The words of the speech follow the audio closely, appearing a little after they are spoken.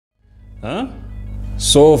Huh?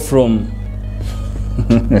 So from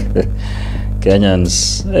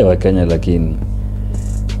Kenyans, Kenya lakini.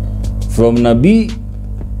 From Nabii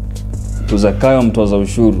to Zakayo Mtoza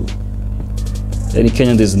Ushuru. In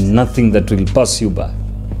Kenya there's nothing that will pass you by.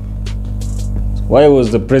 Why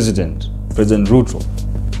was the President Ruto,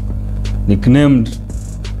 nicknamed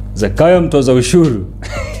Zakayo Mtoza Ushuru?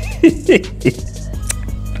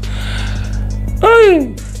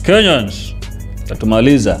 Hey, Kenyans,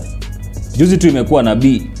 tatumaliza. Juzi tu imekuwa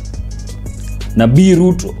Nabii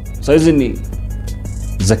Ruto. Saizi ni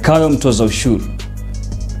Zakayo Mtoza Ushuru.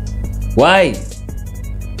 Why?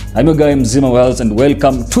 I'm your guy Mzima Wells and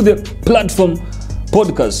welcome to the platform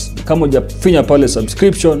podcast. Kama hujafinya pale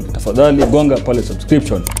subscription, tafadhali gonga pale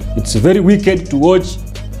subscription. It's very wicked to watch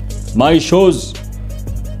my shows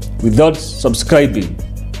without subscribing.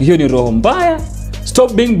 Hiyo ni roho mbaya.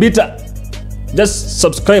 Stop being bitter. Just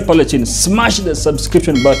subscribe pale chini. Smash the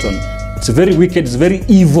subscription button. It's very wicked, it's very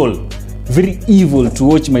evil. Very evil to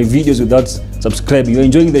watch my videos without subscribing. You're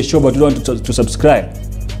enjoying the show but you don't want to subscribe.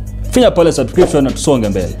 Finya pale subscription na tusonge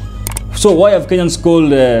mbele. So why have Kenyans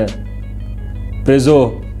called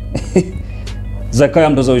Prezzo Zakayo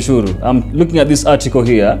Mtoza Ushuru? I'm looking at this article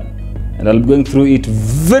here and I'll be going through it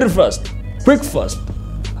very fast. Quick fast.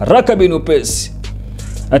 Haraka bin upesi.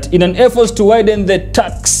 That in an effort to widen the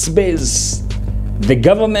tax base, the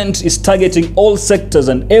government is targeting all sectors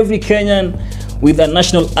and every Kenyan with a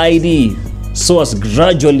national ID so as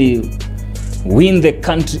gradually wean the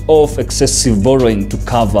country off excessive borrowing to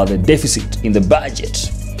cover the deficit in the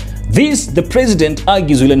budget. This, the president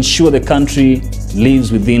argues, will ensure the country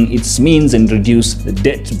lives within its means and reduce the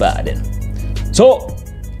debt burden. So,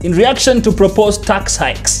 in reaction to proposed tax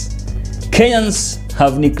hikes, Kenyans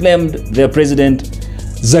have nicknamed their president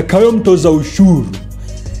Zakayo Mtoza Ushuru.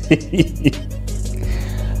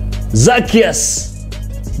 Zacchaeus,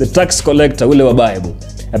 the tax collector, ule wa Bible,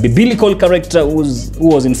 a biblical character who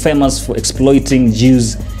was infamous for exploiting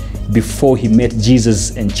Jews before he met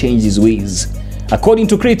Jesus and changed his ways. According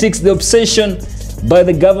to critics, the obsession by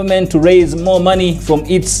the government to raise more money from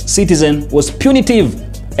its citizens was punitive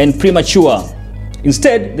and premature.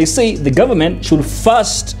 Instead, they say the government should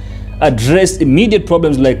first address immediate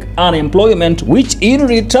problems like unemployment, which in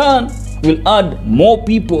return will add more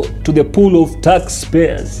people to the pool of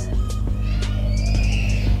taxpayers.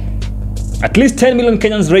 At least 10 million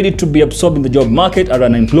Kenyans ready to be absorbed in the job market are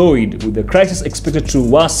unemployed, with the crisis expected to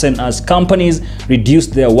worsen as companies reduce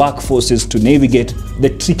their workforces to navigate the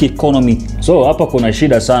tricky economy. So hapa kuna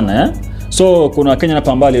shida sana, eh? So kuna Kenya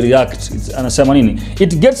hapa mbali react, anasema nini?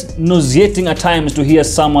 It gets nauseating at times to hear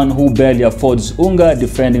someone who barely affords unga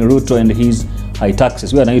defending Ruto and his high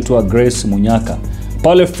taxes. Huyu anaitwa Grace Munyaka.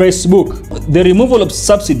 Pale Facebook, the removal of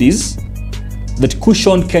subsidies that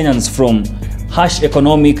cushioned Kenyans from harsh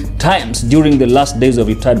economic times during the last days of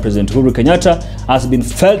retired President Uhuru Kenyatta has been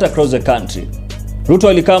felt across the country. Ruto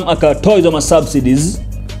alikam akatoa hizo subsidies.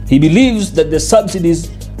 He believes that the subsidies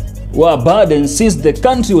were a burden since the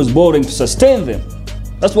country was borrowing to sustain them.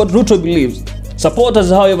 That's what Ruto believes.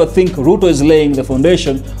 Supporters, however, think Ruto is laying the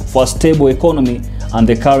foundation for a stable economy and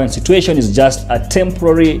the current situation is just a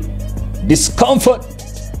temporary discomfort.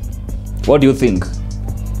 What do you think?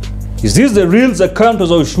 Is this the real Zakayo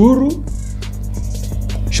Mtoza Ushuru?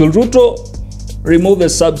 Should Ruto remove the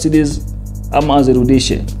subsidies ama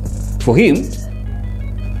azirudishe? For him,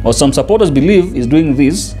 or some supporters believe, is doing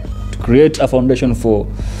this to create a foundation for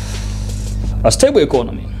a stable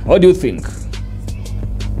economy. What do you think?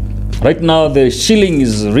 Right now, the shilling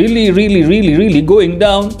is really going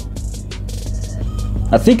down.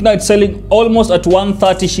 I think now it's selling almost at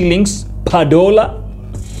 130 shillings per dollar.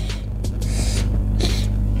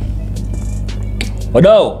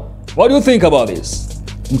 Wadau, what do you think about this?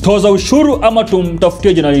 Mtoza Ushuru ama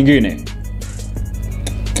tumtafutie jina lingine?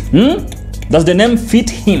 Does the name fit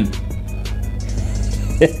him?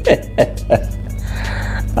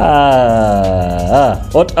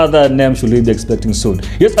 What other name should we be expecting soon?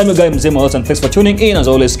 Yes, I'm your guy Mzima Wells and thanks for tuning in. As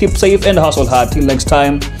always, keep safe and hustle hard. Till next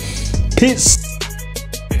time, peace.